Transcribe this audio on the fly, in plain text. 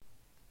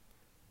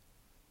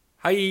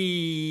Hi,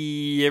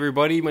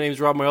 everybody. My name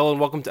is Rob Morello, and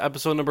welcome to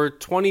episode number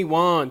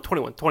 21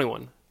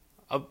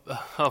 of the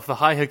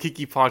Hi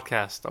Hakiki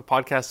podcast, a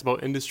podcast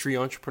about industry,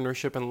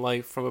 entrepreneurship, and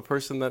life from a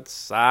person that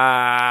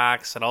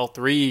sucks at all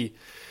three.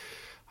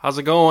 How's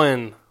it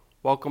going?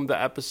 Welcome to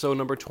episode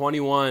number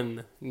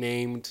 21,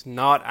 named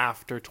not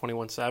after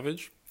 21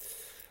 Savage,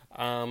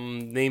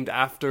 named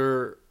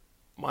after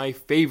my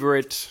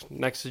favorite,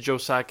 next to Joe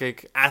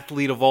Sakic,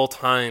 athlete of all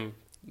time,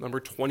 number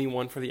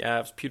 21 for the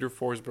Avs, Peter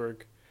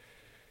Forsberg.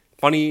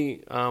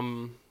 Funny, I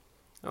don't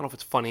know if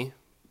it's funny,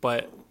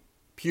 but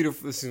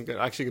this is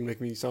actually going to make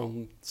me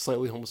sound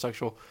slightly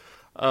homosexual.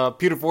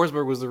 Peter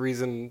Forsberg was the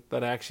reason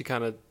that I actually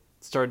kind of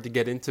started to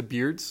get into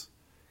beards.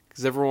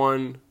 Because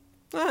everyone,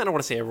 I don't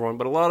want to say everyone,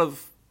 but a lot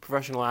of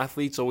professional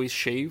athletes always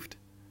shaved.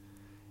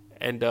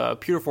 And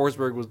Peter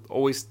Forsberg was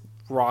always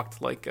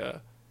rocked like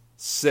a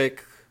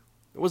sick,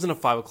 it wasn't a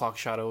 5 o'clock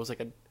shadow, it was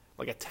like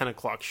a 10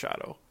 o'clock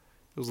shadow.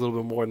 It was a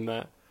little bit more than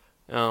that.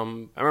 I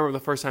remember the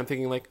first time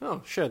thinking like,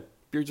 oh shit,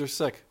 beards are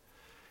sick.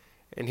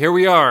 And here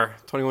we are,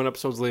 21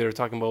 episodes later,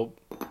 talking about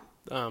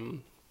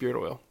beard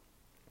oil.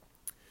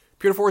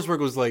 Peter Forsberg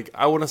was like,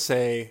 I want to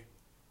say,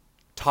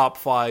 top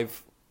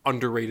 5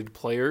 underrated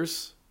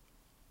players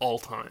all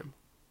time.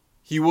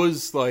 He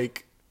was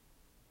like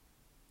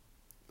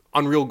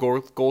unreal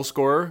goal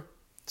scorer,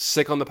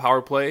 sick on the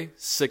power play,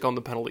 sick on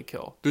the penalty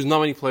kill. There's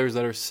not many players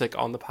that are sick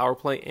on the power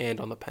play and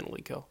on the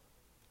penalty kill.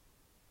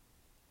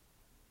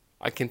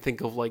 I can think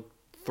of like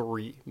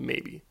 3,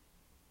 maybe.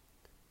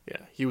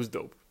 Yeah, he was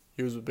dope.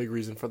 He was a big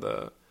reason for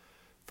the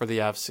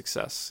Avs'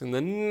 success in the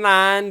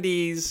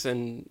 90s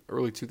and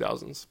early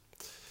 2000s.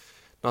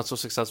 Not so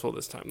successful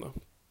this time, though.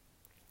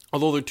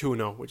 Although they're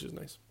 2-0, which is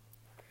nice.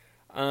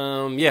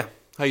 Yeah,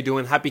 how you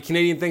doing? Happy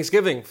Canadian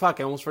Thanksgiving. Fuck,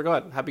 I almost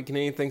forgot. Happy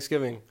Canadian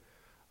Thanksgiving.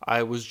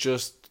 I was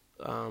just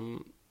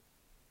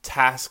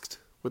tasked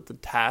with the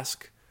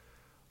task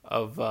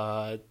of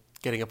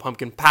getting a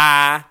pumpkin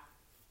pie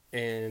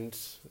and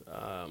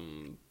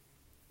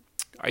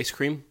ice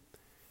cream.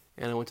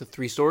 And I went to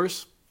 3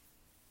 stores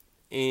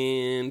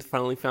and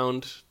finally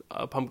found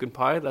a pumpkin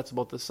pie that's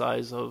about the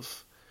size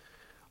of,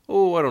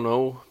 I don't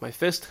know, my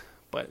fist.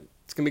 But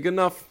it's going to be good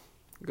enough.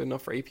 Good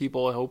enough for 8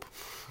 people, I hope.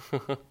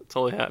 That's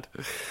all I had.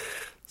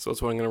 So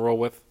that's what I'm going to roll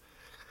with.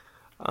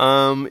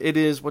 It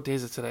is, what day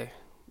is it today?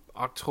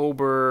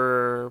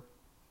 October,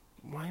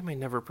 why am I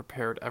never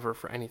prepared ever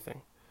for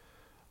anything?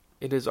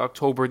 It is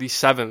October the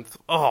 7th.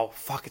 Oh,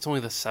 fuck, it's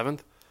only the 7th?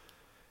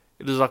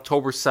 It is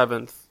October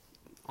 7th.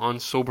 On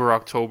Sober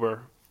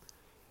October.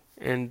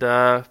 And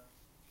I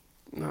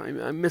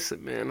miss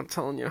it, man. I'm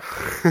telling you.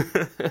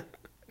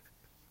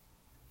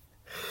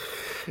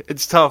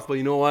 It's tough, but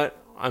you know what?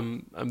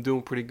 I'm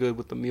doing pretty good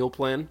with the meal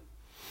plan.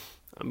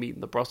 I'm eating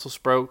the Brussels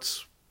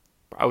sprouts.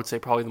 I would say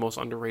probably the most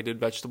underrated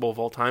vegetable of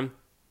all time.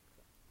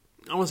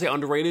 I don't want to say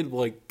underrated, but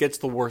like gets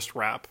the worst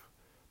rap.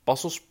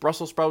 Brussels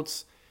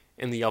sprouts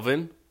in the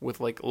oven with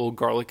like a little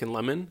garlic and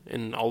lemon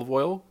and olive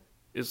oil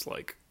is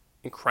like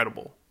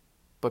incredible.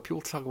 But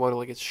people talk about it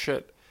like it's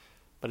shit.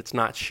 But it's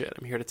not shit.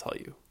 I'm here to tell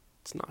you.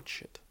 It's not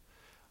shit.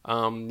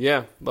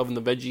 Yeah, loving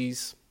the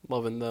veggies.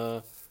 Loving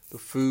the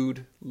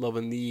food.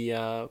 Loving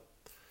the...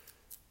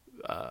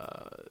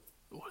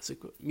 what is it?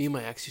 Me and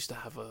my ex used to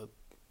have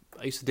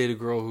I used to date a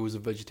girl who was a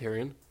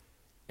vegetarian.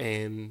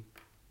 And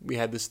we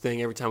had this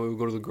thing every time we would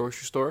go to the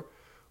grocery store.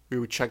 We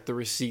would check the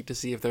receipt to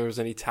see if there was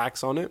any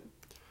tax on it.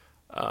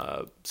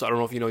 So I don't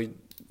know if you know,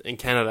 in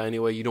Canada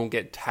anyway, you don't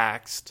get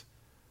taxed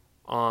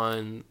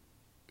on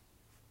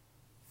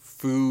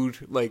food,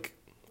 like,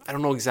 I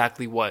don't know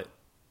exactly what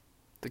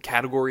the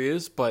category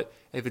is, but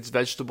if it's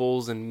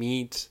vegetables and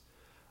meat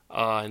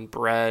and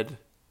bread,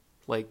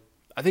 like,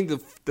 I think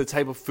the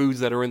type of foods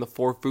that are in the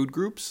 4 food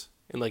groups,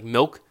 and like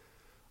milk,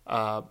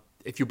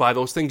 if you buy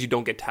those things, you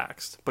don't get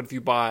taxed. But if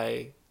you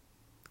buy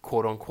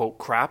quote-unquote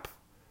crap,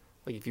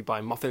 like if you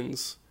buy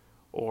muffins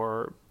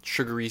or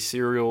sugary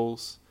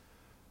cereals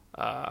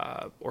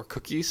or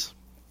cookies,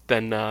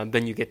 then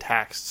you get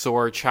taxed. So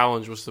our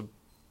challenge was to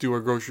do our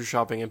grocery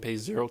shopping and pay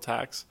 0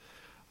 tax,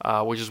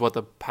 which is what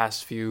the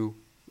past few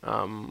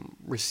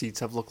receipts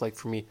have looked like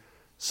for me.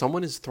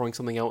 Someone is throwing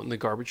something out in the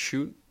garbage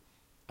chute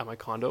at my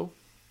condo,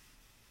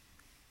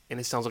 and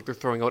it sounds like they're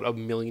throwing out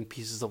 1 million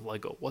pieces of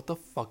Lego. What the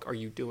fuck are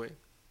you doing?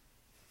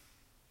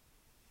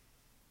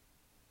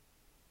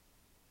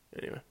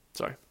 Anyway,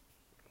 sorry.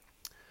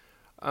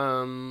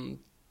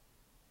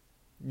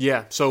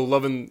 Yeah, so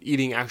loving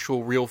eating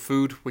actual real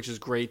food, which is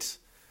great.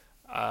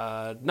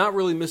 Not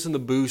really missing the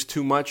booze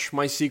too much.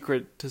 My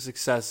secret to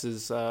success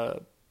is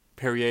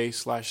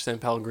Perrier/San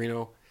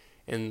Pellegrino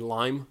and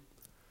lime.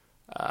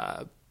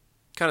 Kind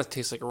of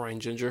tastes like a Ryan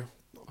Ginger,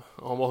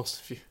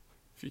 almost.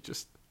 If you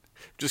just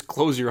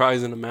close your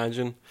eyes and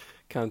imagine,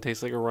 kind of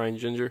tastes like a Ryan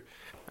Ginger.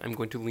 I'm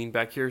going to lean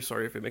back here.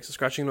 Sorry if it makes a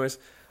scratching noise.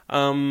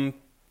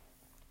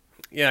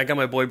 Yeah, I got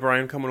my boy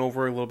Brian coming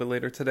over a little bit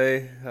later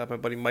today. My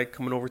buddy Mike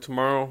coming over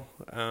tomorrow.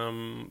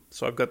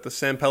 So I've got the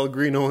San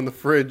Pellegrino in the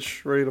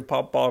fridge, ready to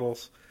pop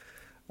bottles.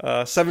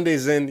 7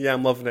 days in, yeah,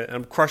 I'm loving it.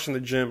 I'm crushing the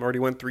gym. Already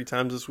went 3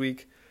 times this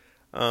week.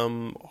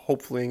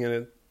 Hopefully I'm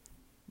going to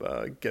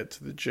get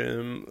to the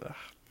gym.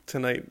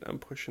 Tonight, I'm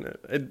pushing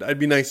it. It'd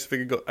be nice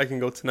if I can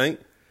go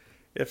tonight.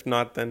 If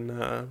not, then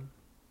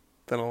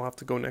I'll have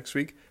to go next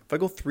week. If I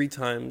go 3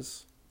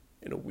 times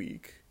in a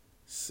week,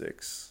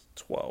 6,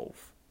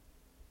 12.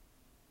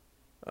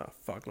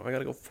 Fuck no, I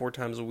gotta go 4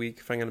 times a week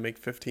if I'm gonna make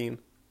 15.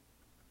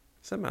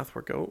 Does that math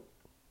work out?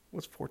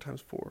 What's 4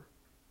 times 4?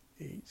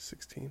 8,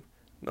 16.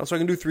 No, so I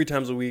can do 3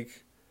 times a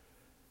week.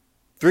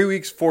 3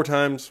 weeks, 4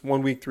 times.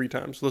 1 week, 3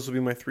 times. So this will be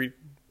my 3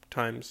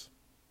 times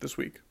this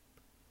week.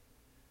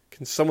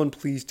 Can someone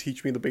please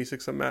teach me the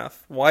basics of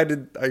math? Why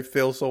did I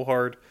fail so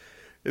hard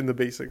in the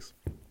basics?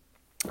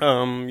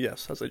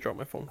 Yes, as I drop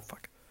my phone.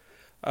 Fuck.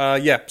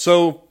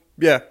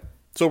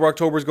 Sober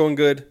October's going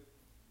good.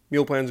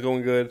 Meal plan's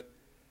going good.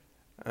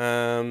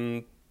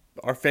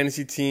 Our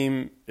fantasy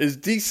team is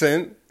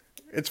decent.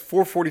 It's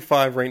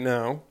 4:45 right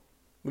now.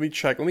 Let me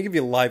check. Let me give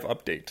you a live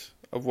update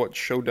of what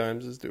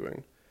Showdimes is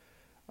doing.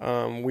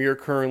 We are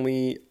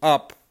currently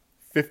up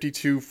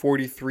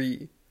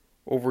 52-43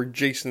 over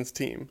Jason's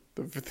team.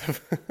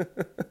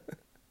 The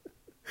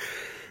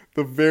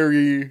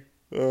very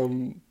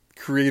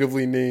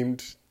creatively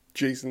named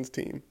Jason's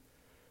team.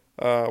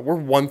 We're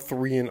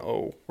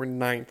 1-3-0. We're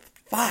 9th.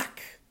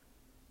 Fuck.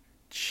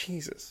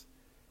 Jesus.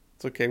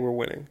 It's okay, we're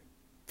winning.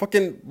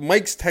 Fucking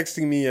Mike's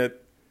texting me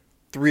at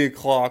 3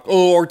 o'clock.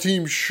 Oh, our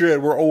team's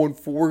shit. We're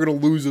 0-4. We're going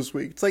to lose this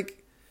week. It's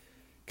like,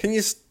 can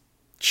you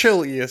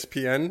chill,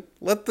 ESPN?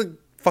 Let the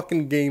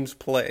fucking games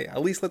play.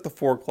 At least let the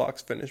 4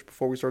 o'clocks finish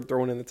before we start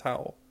throwing in the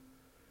towel.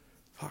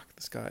 Fuck,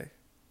 this guy.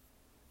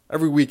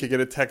 Every week I get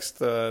a text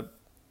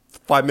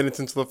 5 minutes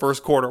into the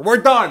first quarter. We're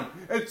done.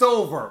 It's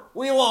over.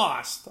 We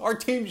lost. Our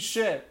team's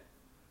shit.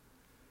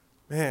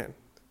 Man.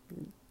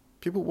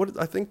 People,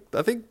 I think,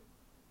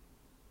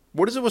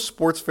 what is it with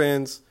sports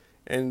fans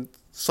and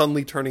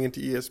suddenly turning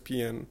into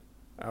ESPN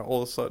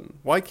all of a sudden?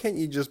 Why can't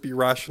you just be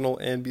rational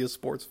and be a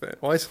sports fan?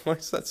 Why is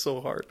that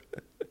so hard?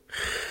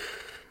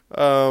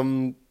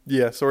 So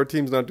our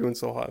team's not doing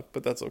so hot,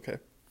 but that's okay.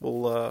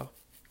 We'll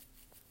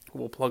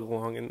plug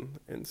along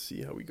and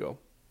see how we go.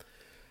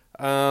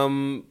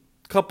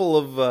 Couple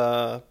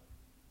of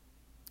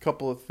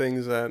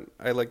things that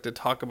I like to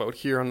talk about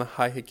here on the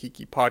Hi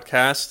Hakiki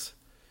podcast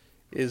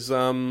is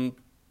a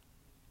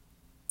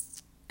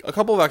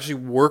couple of actually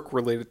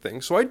work-related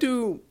things. So I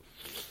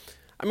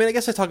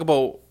guess I talk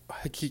about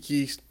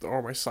Hakiki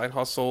or my side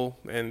hustle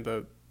and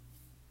the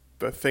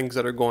things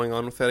that are going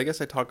on with it. I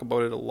guess I talk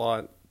about it a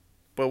lot.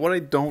 But what I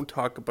don't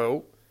talk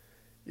about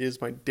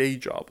is my day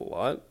job a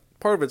lot.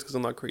 Part of it's because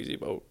I'm not crazy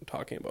about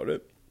talking about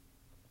it.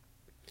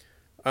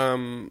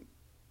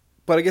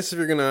 But I guess if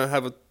you're going to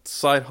have a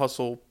side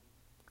hustle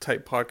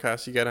type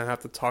podcast, you gotta have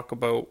to talk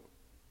about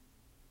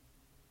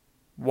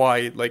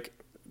why, like,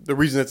 the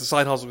reason it's a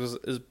side hustle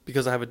is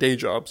because I have a day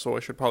job, so I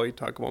should probably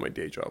talk about my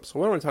day job. So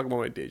why don't I talk about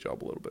my day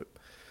job a little bit?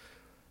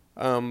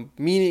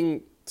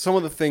 Meaning some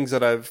of the things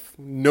that I've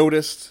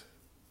noticed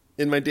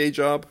in my day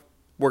job,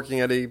 working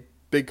at a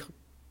big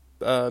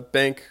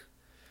bank,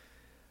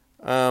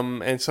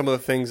 and some of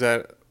the things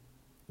that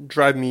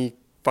drive me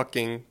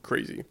fucking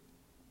crazy.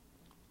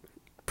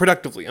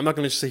 Productively, I'm not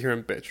going to just sit here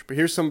and bitch, but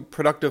here's some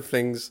productive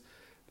things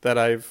that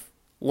I've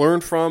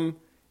learned from,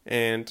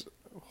 and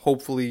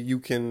hopefully you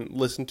can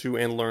listen to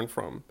and learn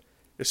from,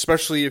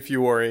 especially if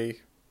you are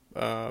a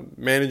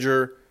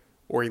manager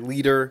or a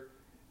leader,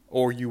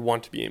 or you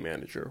want to be a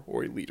manager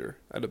or a leader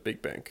at a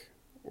big bank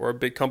or a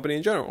big company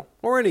in general,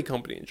 or any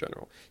company in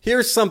general.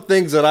 Here's some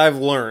things that I've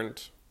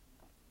learned,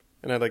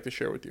 and I'd like to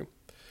share with you.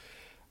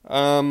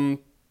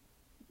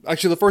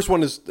 Actually, the first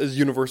one is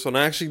universal, and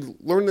I actually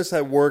learned this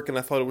at work, and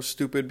I thought it was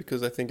stupid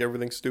because I think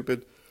everything's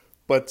stupid.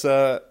 But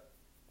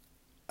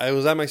I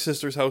was at my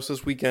sister's house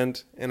this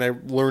weekend, and I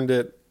learned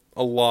it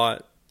a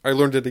lot. I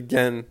learned it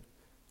again,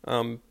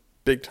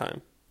 big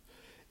time.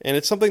 And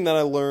it's something that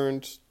I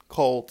learned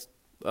called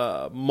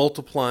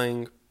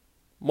multiplying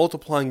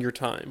your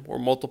time, or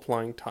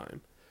multiplying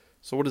time.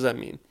 So what does that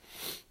mean?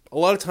 A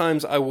lot of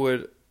times I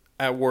would,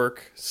 at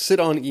work, sit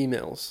on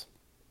emails,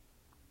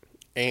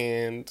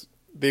 and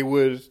they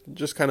would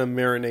just kind of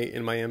marinate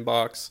in my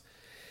inbox.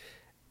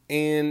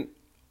 And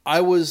I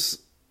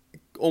was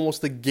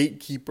almost the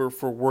gatekeeper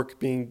for work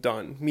being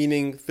done,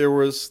 meaning there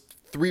was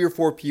 3 or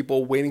 4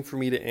 people waiting for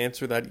me to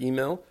answer that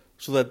email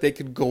so that they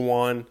could go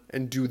on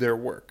and do their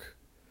work.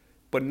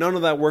 But none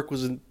of that work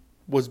was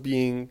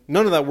being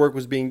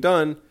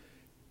done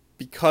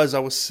because I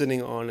was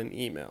sitting on an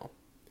email.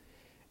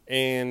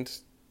 And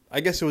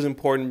I guess it was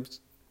important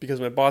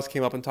because my boss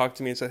came up and talked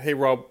to me and said, "Hey,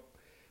 Rob,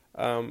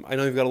 I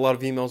know you've got a lot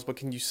of emails, but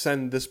can you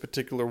send this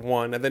particular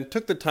one?" And then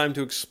took the time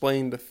to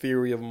explain the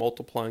theory of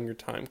multiplying your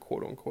time,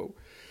 quote unquote.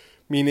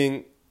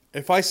 Meaning,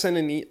 if I send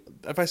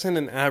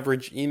an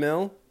average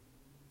email,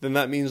 then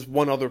that means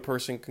one other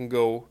person can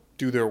go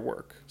do their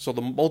work. So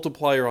the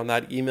multiplier on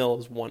that email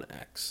is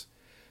 1x.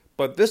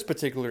 But this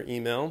particular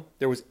email,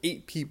 there was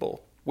 8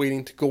 people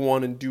waiting to go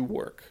on and do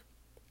work.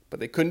 But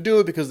they couldn't do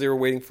it because they were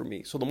waiting for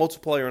me. So the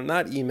multiplier on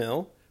that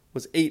email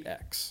was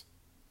 8x.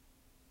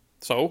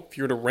 So if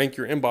you were to rank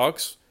your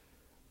inbox,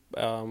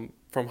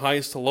 from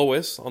highest to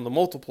lowest on the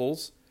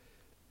multiples,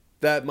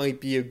 that might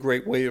be a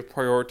great way of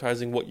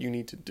prioritizing what you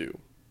need to do.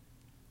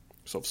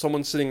 So if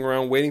someone's sitting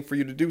around waiting for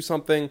you to do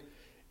something,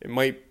 it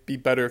might be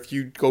better if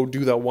you go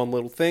do that one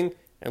little thing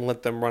and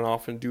let them run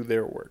off and do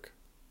their work.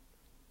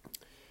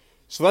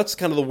 So that's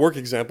kind of the work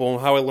example, and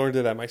how I learned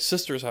it at my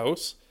sister's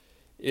house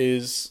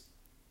is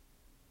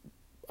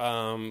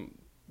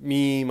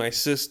me, my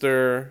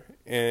sister,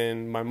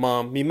 and my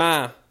mom,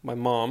 my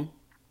mom,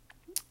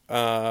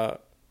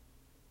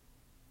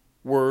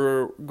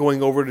 were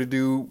going over to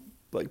do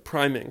like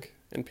priming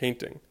and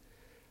painting,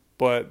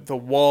 but the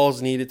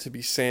walls needed to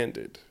be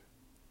sanded,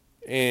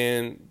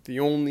 and the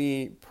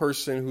only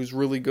person who's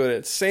really good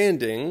at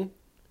sanding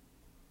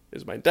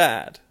is my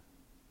dad.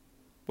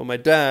 But my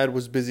dad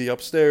was busy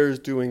upstairs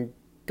doing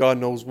God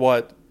knows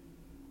what,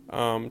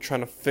 trying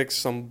to fix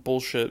some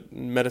bullshit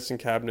medicine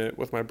cabinet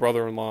with my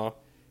brother-in-law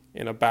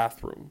in a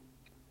bathroom.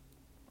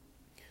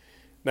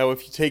 Now,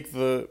 if you take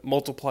the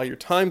multiply your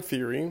time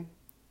theory,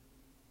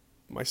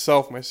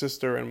 myself, my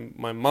sister, and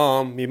my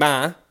mom,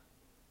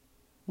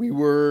 we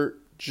were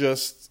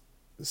just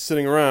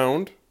sitting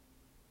around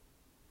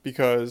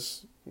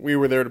because we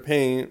were there to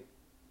paint,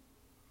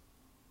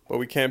 but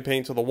we can't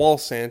paint till the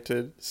wall's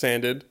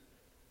sanded,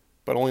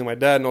 but only my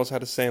dad knows how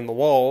to sand the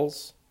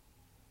walls.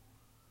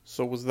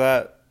 So was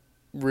that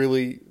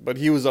really, but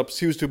he was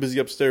too busy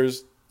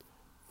upstairs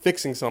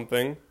fixing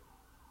something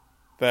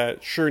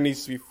that sure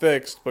needs to be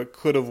fixed, but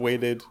could have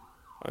waited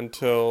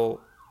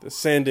until the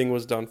sanding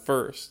was done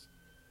first.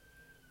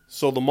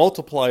 So the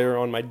multiplier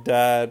on my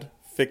dad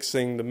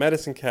fixing the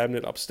medicine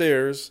cabinet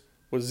upstairs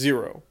was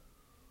 0,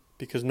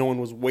 because no one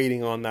was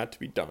waiting on that to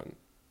be done.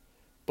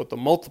 But the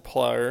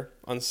multiplier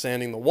on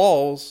sanding the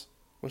walls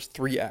was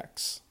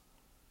 3x.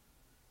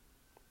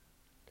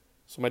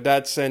 So my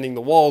dad sanding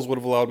the walls would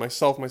have allowed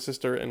myself, my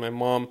sister, and my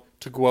mom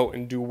to go out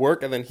and do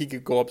work, and then he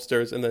could go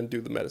upstairs and then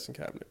do the medicine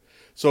cabinet.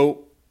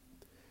 So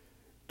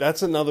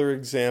that's another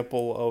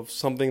example of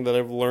something that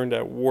I've learned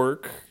at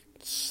work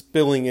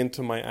spilling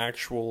into my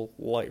actual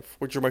life,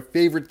 which are my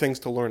favorite things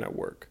to learn at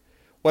work.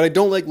 What I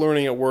don't like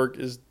learning at work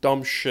is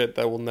dumb shit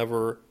that I'll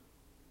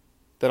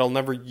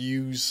never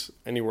use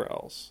anywhere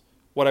else.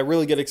 What I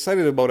really get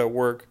excited about at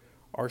work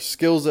are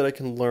skills that I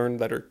can learn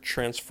that are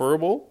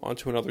transferable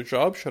onto another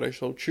job, should I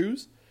so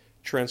choose,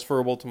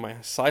 transferable to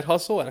my side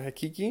hustle at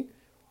Hakiki,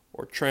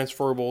 or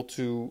transferable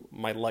to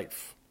my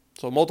life.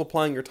 So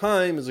multiplying your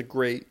time is a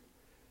great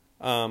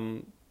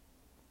thing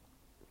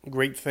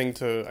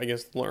to, I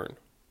guess, learn.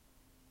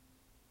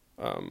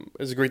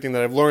 It's a great thing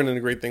that I've learned, and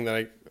a great thing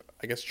that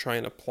I guess try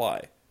and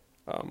apply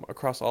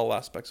across all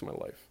aspects of my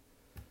life.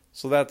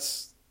 So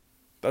that's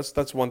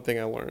one thing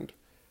I learned.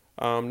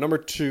 Number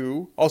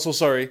 2, also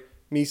sorry,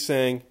 me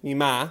saying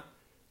 "ma"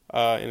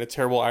 in a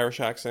terrible Irish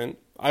accent.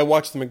 I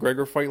watched the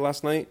McGregor fight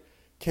last night.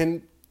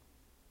 Can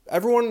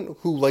everyone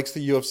who likes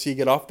the UFC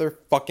get off their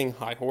fucking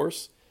high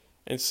horse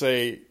and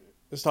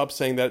stop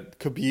saying that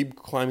Khabib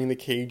climbing the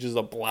cage is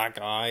a black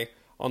eye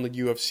on the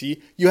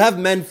UFC? You have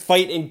men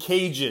fight in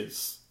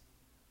cages.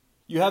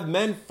 You have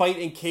men fight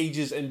in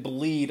cages and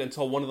bleed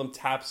until one of them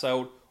taps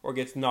out or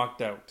gets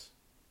knocked out.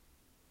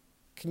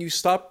 Can you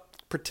stop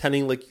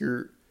pretending like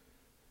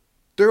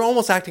They're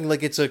almost acting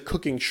like it's a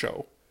cooking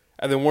show.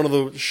 And then one of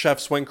the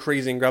chefs went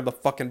crazy and grabbed the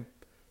fucking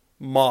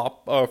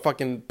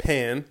fucking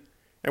pan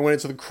and went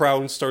into the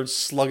crowd and started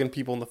slugging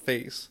people in the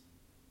face.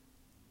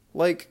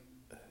 And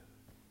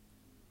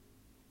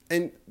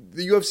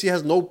the UFC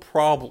has no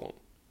problem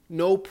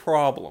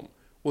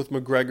with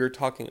McGregor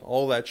talking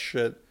all that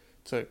shit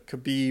to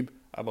Khabib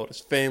about his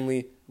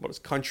family, about his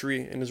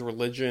country and his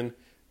religion.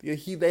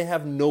 They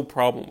have no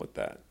problem with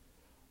that.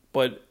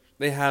 But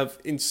they have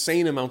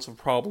insane amounts of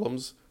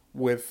problems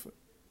with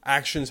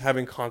actions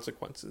having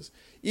consequences.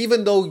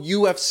 Even though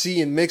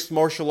UFC and mixed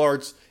martial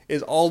arts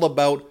is all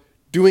about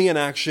doing an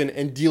action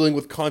and dealing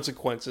with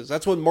consequences.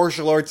 That's what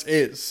martial arts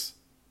is.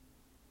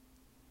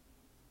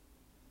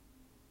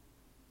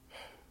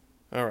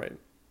 All right.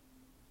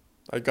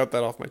 I got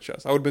that off my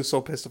chest. I would have been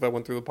so pissed if I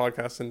went through the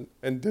podcast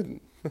and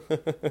didn't.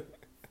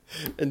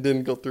 and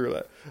didn't go through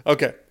that.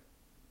 Okay.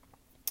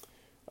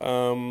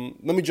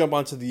 Let me jump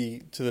on to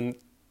the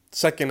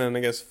second and I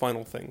guess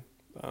final thing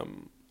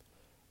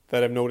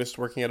that I've noticed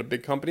working at a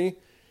big company.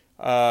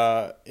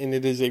 And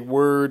it is a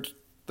word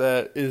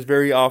that is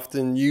very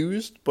often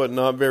used, but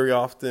not very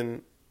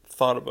often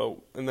thought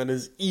about. And that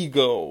is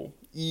ego.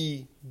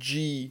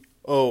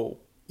 E-G-O.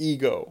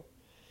 Ego.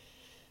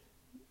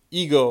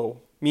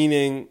 Ego,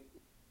 meaning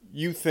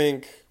you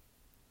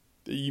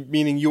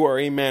are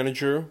a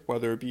manager,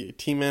 whether it be a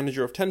team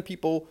manager of 10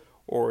 people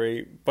or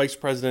a vice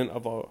president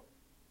of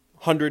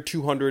 100,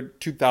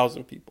 200,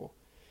 2,000 people.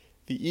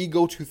 The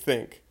ego to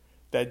think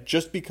that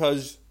just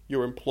because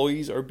your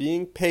employees are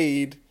being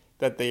paid,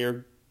 that they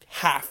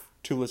have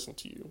to listen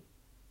to you.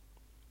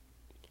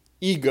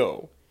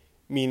 Ego,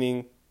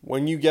 meaning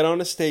when you get on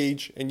a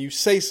stage and you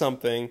say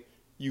something,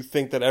 you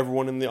think that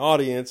everyone in the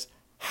audience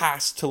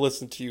has to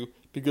listen to you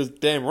because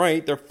damn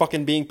right, they're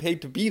fucking being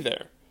paid to be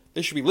there.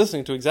 They should be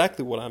listening to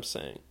exactly what I'm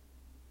saying.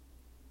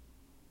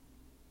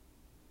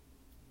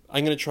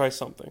 I'm going to try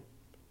something.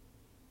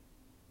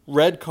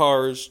 Red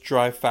cars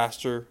drive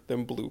faster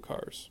than blue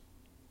cars.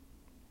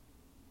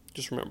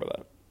 Just remember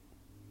that.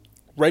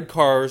 Red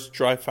cars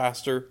drive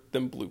faster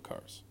than blue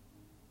cars.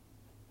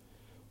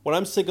 What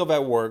I'm sick of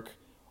at work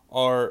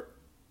are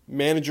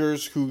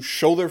managers who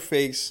show their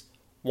face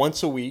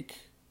once a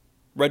week.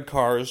 Red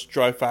cars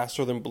drive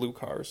faster than blue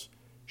cars.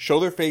 Show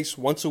their face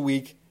once a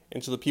week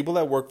into the people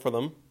that work for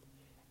them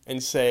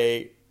and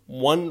say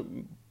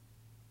one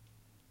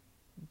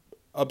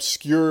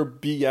obscure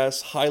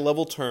BS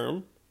high-level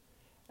term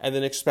and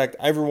then expect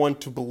everyone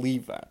to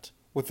believe that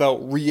without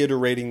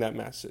reiterating that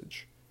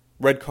message.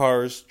 Red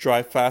cars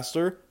drive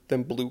faster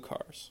than blue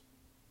cars.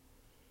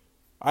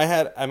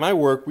 At my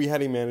work, we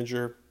had a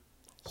manager,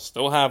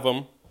 still have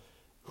him,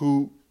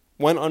 who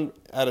went on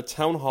at a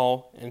town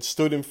hall and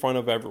stood in front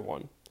of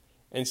everyone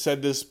and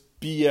said this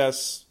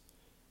BS,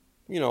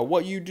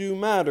 what you do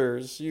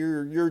matters,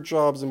 your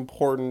job's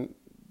important,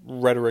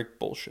 rhetoric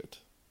bullshit.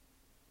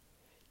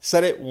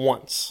 Said it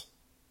once.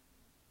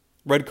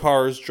 Red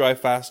cars drive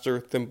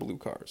faster than blue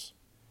cars.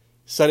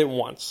 Said it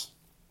once.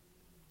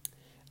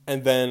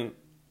 And then,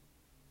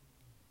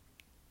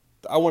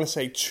 I want to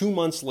say 2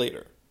 months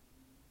later,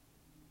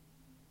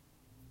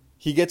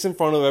 he gets in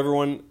front of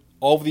everyone,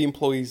 all of the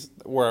employees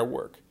where I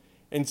work,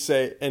 and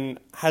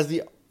has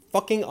the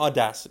fucking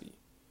audacity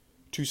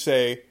to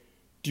say,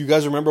 do you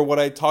guys remember what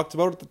I talked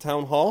about at the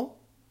town hall?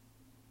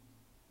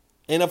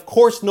 And of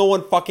course no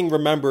one fucking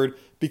remembered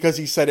because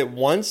he said it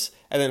once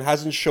and then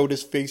hasn't showed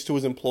his face to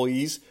his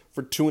employees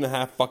for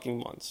 2.5 fucking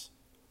months.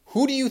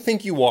 Who do you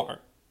think you are?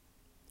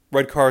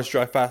 Red cars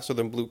drive faster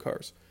than blue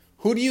cars.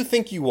 Who do you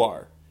think you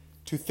are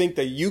to think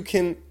that you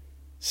can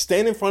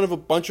stand in front of a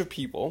bunch of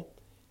people,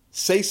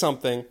 say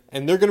something,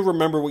 and they're going to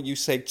remember what you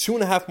say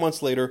 2.5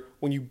 months later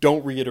when you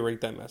don't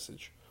reiterate that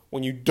message,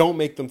 when you don't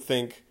make them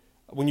think,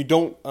 when you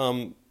don't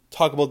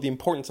talk about the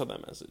importance of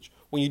that message,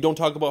 when you don't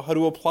talk about how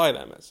to apply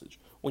that message,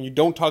 when you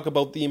don't talk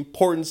about the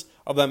importance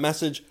of that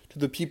message to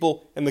the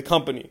people in the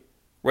company.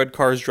 Red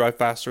cars drive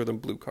faster than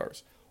blue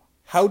cars.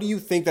 How do you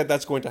think that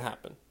that's going to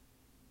happen?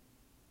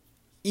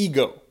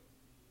 Ego.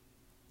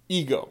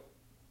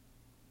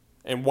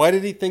 And why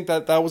did he think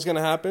that was going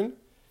to happen?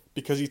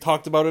 Because he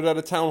talked about it at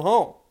a town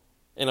hall.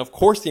 And of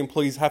course the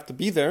employees have to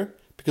be there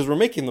because we're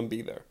making them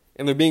be there.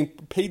 And they're being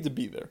paid to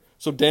be there.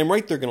 So damn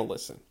right they're going to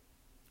listen.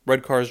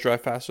 Red cars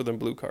drive faster than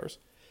blue cars.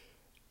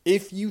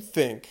 If you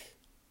think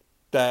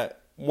that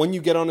when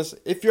you get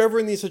if you're ever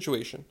in the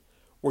situation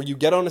where you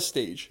get on a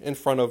stage in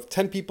front of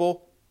 10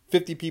 people,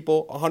 50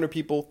 people, 100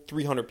 people,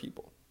 300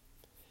 people,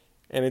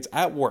 and it's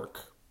at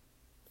work,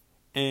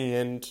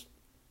 and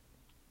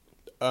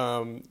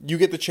you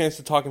get the chance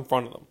to talk in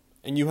front of them,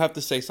 and you have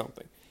to say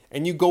something,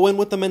 and you go in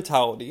with the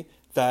mentality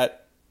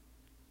that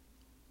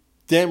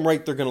damn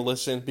right they're going to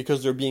listen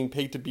because they're being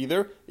paid to be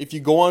there. If you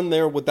go on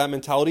there with that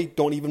mentality,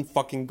 don't even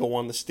fucking go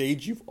on the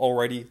stage. You've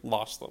already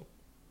lost them.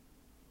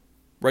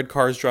 Red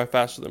cars drive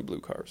faster than blue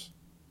cars.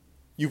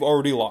 You've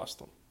already lost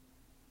them.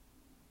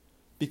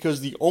 Because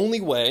the only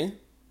way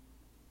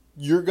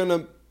you're going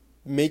to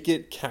make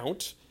it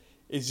count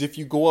is if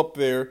you go up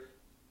there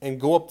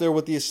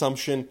with the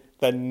assumption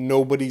that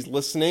nobody's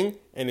listening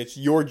and it's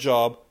your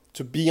job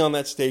to be on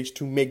that stage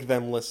to make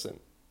them listen,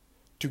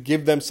 to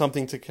give them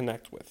something to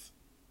connect with.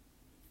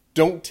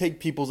 Don't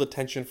take people's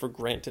attention for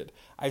granted.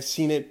 I've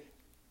seen it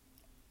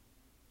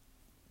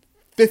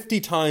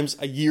 50 times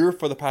a year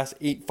for the past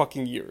 8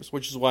 fucking years,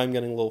 which is why I'm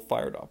getting a little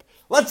fired up.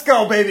 Let's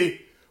go,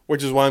 baby!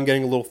 Which is why I'm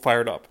getting a little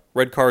fired up.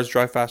 Red cars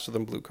drive faster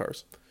than blue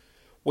cars.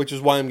 Which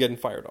is why I'm getting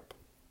fired up.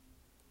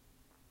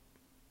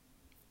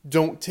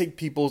 Don't take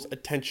people's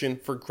attention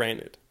for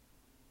granted.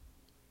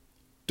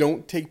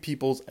 Don't take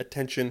people's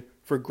attention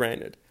for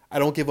granted. I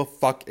don't give a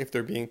fuck if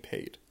they're being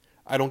paid.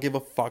 I don't give a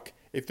fuck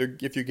if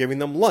you're giving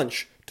them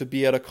lunch to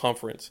be at a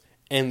conference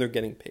and they're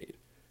getting paid.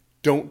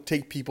 Don't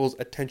take people's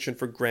attention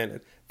for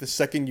granted. The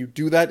second you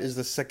do that is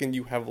the second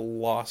you have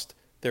lost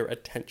their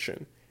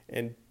attention.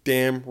 And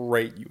damn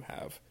right you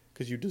have,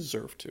 because you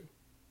deserve to.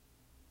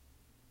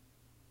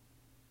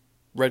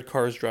 Red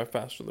cars drive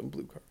faster than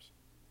blue cars.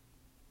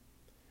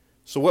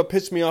 So what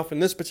pissed me off in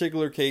this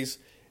particular case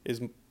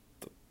is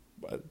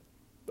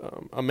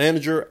a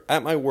manager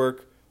at my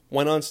work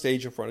went on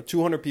stage in front of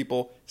 200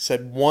 people,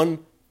 said one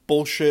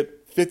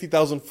bullshit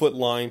 50,000 foot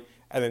line,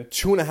 and then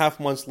 2.5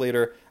 months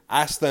later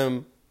asked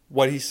them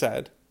what he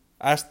said.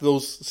 Asked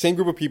those same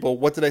group of people,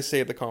 what did I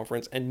say at the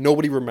conference? And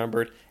nobody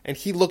remembered. And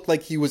he looked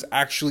like he was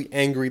actually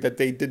angry that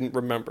they didn't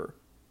remember.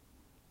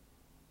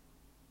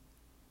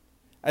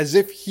 As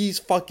if he's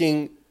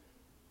fucking,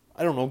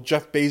 I don't know,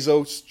 Jeff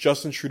Bezos,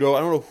 Justin Trudeau.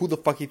 I don't know who the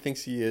fuck he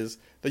thinks he is.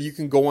 That you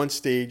can go on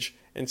stage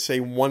and say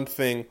one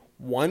thing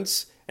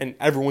once and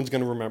everyone's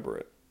going to remember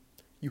it.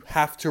 You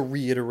have to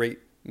reiterate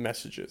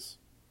messages.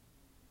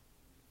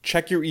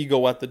 Check your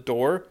ego at the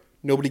door.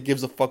 Nobody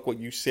gives a fuck what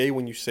you say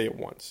when you say it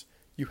once.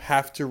 You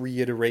have to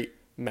reiterate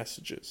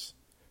messages.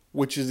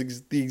 Which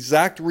is the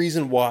exact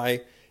reason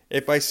why,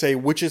 if I say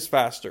which is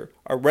faster,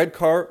 a red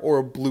car or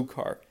a blue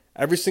car,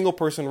 every single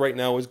person right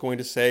now is going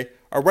to say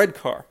a red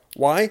car.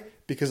 Why?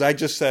 because I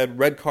just said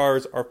red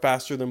cars are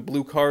faster than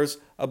blue cars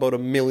about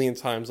 1,000,000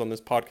 times on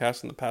this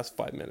podcast in the past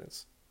 5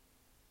 minutes.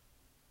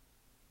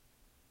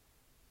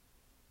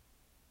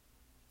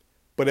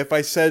 But if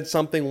I said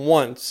something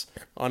once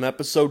on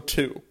episode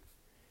 2,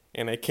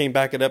 and I came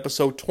back at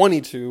episode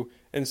 22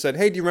 and said,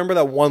 hey, do you remember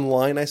that one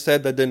line I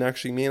said that didn't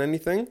actually mean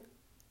anything?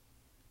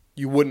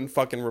 You wouldn't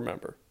fucking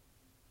remember.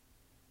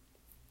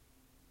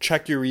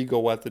 Check your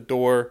ego at the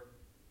door.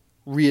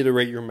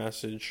 Reiterate your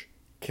message.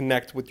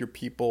 Connect with your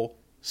people.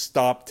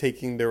 Stop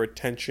taking their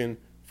attention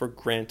for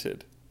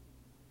granted.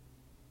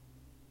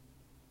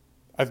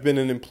 I've been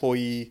an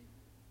employee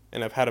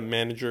and I've had a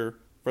manager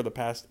for the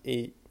past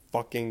 8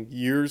 fucking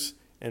years,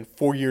 and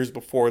 4 years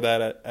before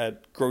that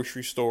at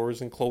grocery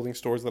stores and clothing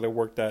stores that I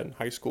worked at in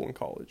high school and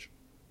college.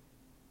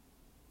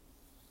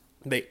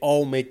 They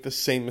all make the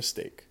same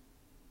mistake.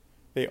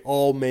 They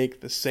all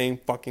make the same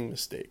fucking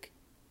mistake.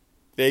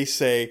 They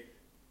say,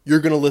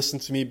 you're going to listen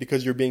to me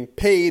because you're being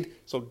paid,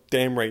 so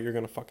damn right you're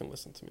going to fucking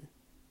listen to me.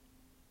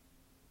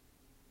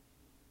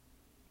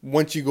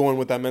 Once you go in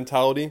with that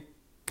mentality,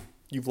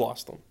 you've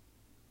lost them.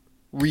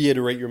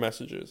 Reiterate your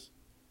messages.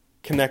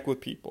 Connect with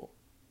people.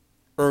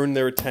 Earn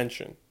their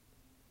attention.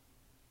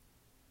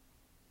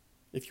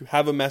 If you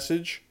have a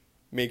message,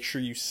 make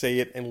sure you say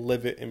it and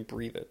live it and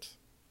breathe it.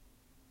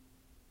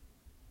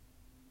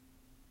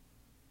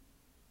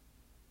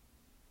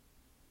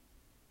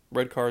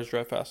 Red cars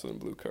drive faster than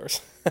blue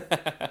cars.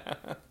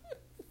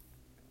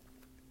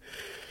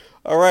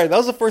 All right, that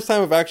was the first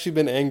time I've actually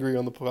been angry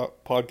on the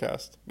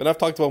podcast. But I've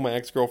talked about my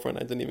ex-girlfriend.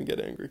 I didn't even get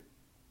angry.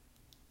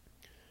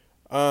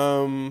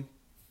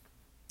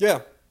 Yeah.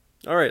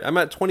 All right, I'm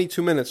at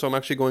 22 minutes, so I'm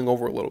actually going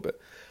over a little bit.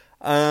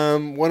 Why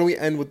don't we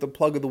end with the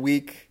plug of the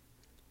week?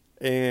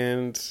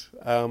 And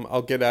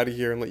I'll get out of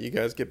here and let you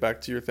guys get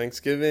back to your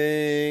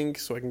Thanksgiving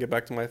so I can get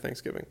back to my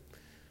Thanksgiving.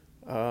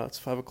 It's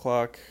 5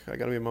 o'clock. I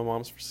got to be at my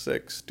mom's for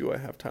 6. Do I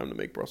have time to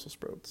make Brussels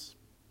sprouts?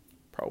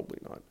 Probably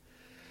not.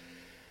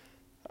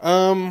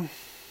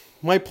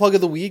 My plug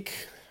of the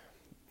week.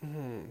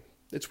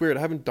 It's weird. I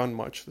haven't done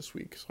much this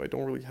week, so I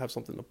don't really have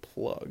something to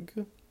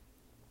plug.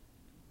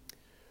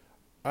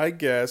 I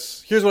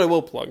guess here's what I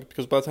will plug,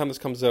 because by the time this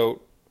comes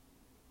out,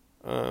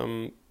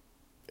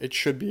 it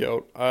should be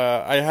out.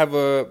 I have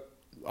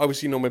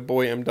obviously my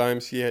boy M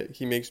Dimes.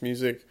 He makes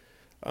music.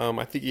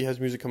 I think he has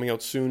music coming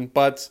out soon,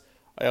 but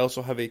I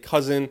also have a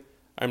cousin.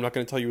 I'm not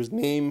going to tell you his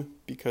name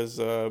because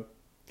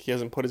he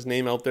hasn't put his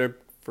name out there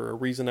for a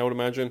reason, I would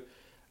imagine.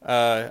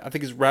 I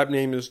think his rap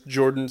name is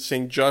Jordan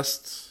St.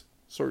 Just.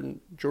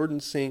 Jordan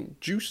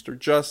St. Just or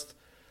Just.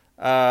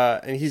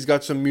 And he's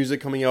got some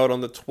music coming out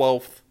on the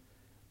 12th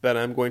that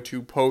I'm going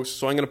to post.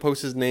 So I'm going to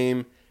post his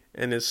name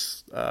and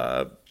his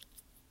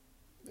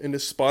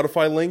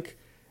Spotify link.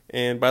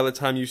 And by the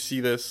time you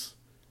see this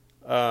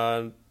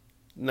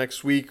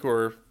next week,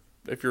 or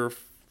if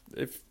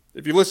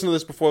you listen to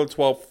this before the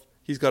 12th,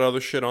 he's got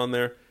other shit on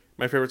there.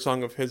 My favorite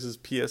song of his is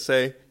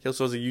PSA. He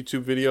also has a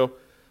YouTube video,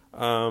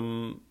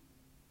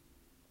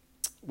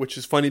 which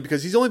is funny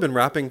because he's only been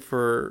rapping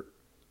for,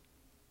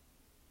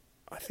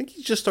 I think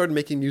he just started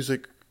making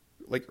music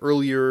like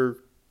earlier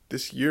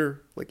this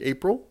year, like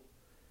April,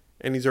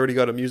 and he's already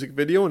got a music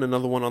video and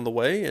another one on the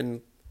way.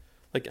 And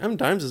like M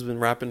Dimes has been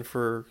rapping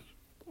for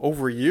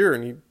over a year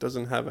and he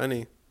doesn't have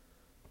any.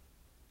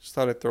 Just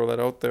thought I'd throw that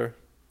out there.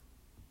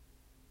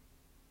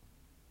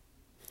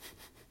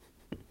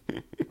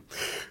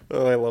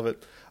 Oh, I love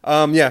it.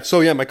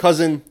 My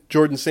cousin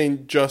Jordan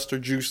St. Just or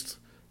Juiced,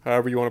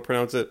 however you want to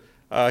pronounce it.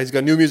 He's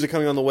got new music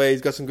coming on the way.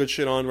 He's got some good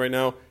shit on right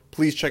now.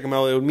 Please check him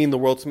out. It would mean the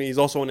world to me. He's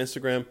also on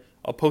Instagram.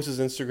 I'll post his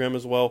Instagram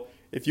as well.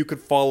 If you could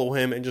follow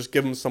him and just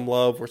give him some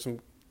love or some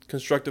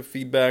constructive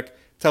feedback,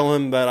 tell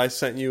him that I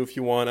sent you if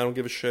you want. I don't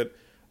give a shit.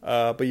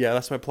 But yeah,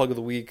 that's my plug of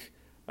the week.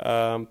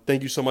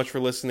 Thank you so much for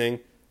listening.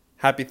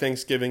 Happy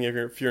Thanksgiving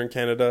if you're in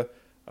Canada.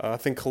 I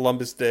think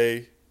Columbus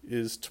Day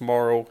is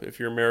tomorrow if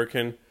you're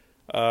American.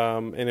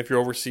 And if you're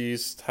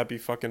overseas, happy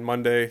fucking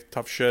Monday.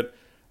 Tough shit.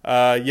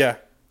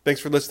 Thanks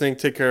for listening.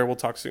 Take care. We'll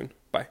talk soon.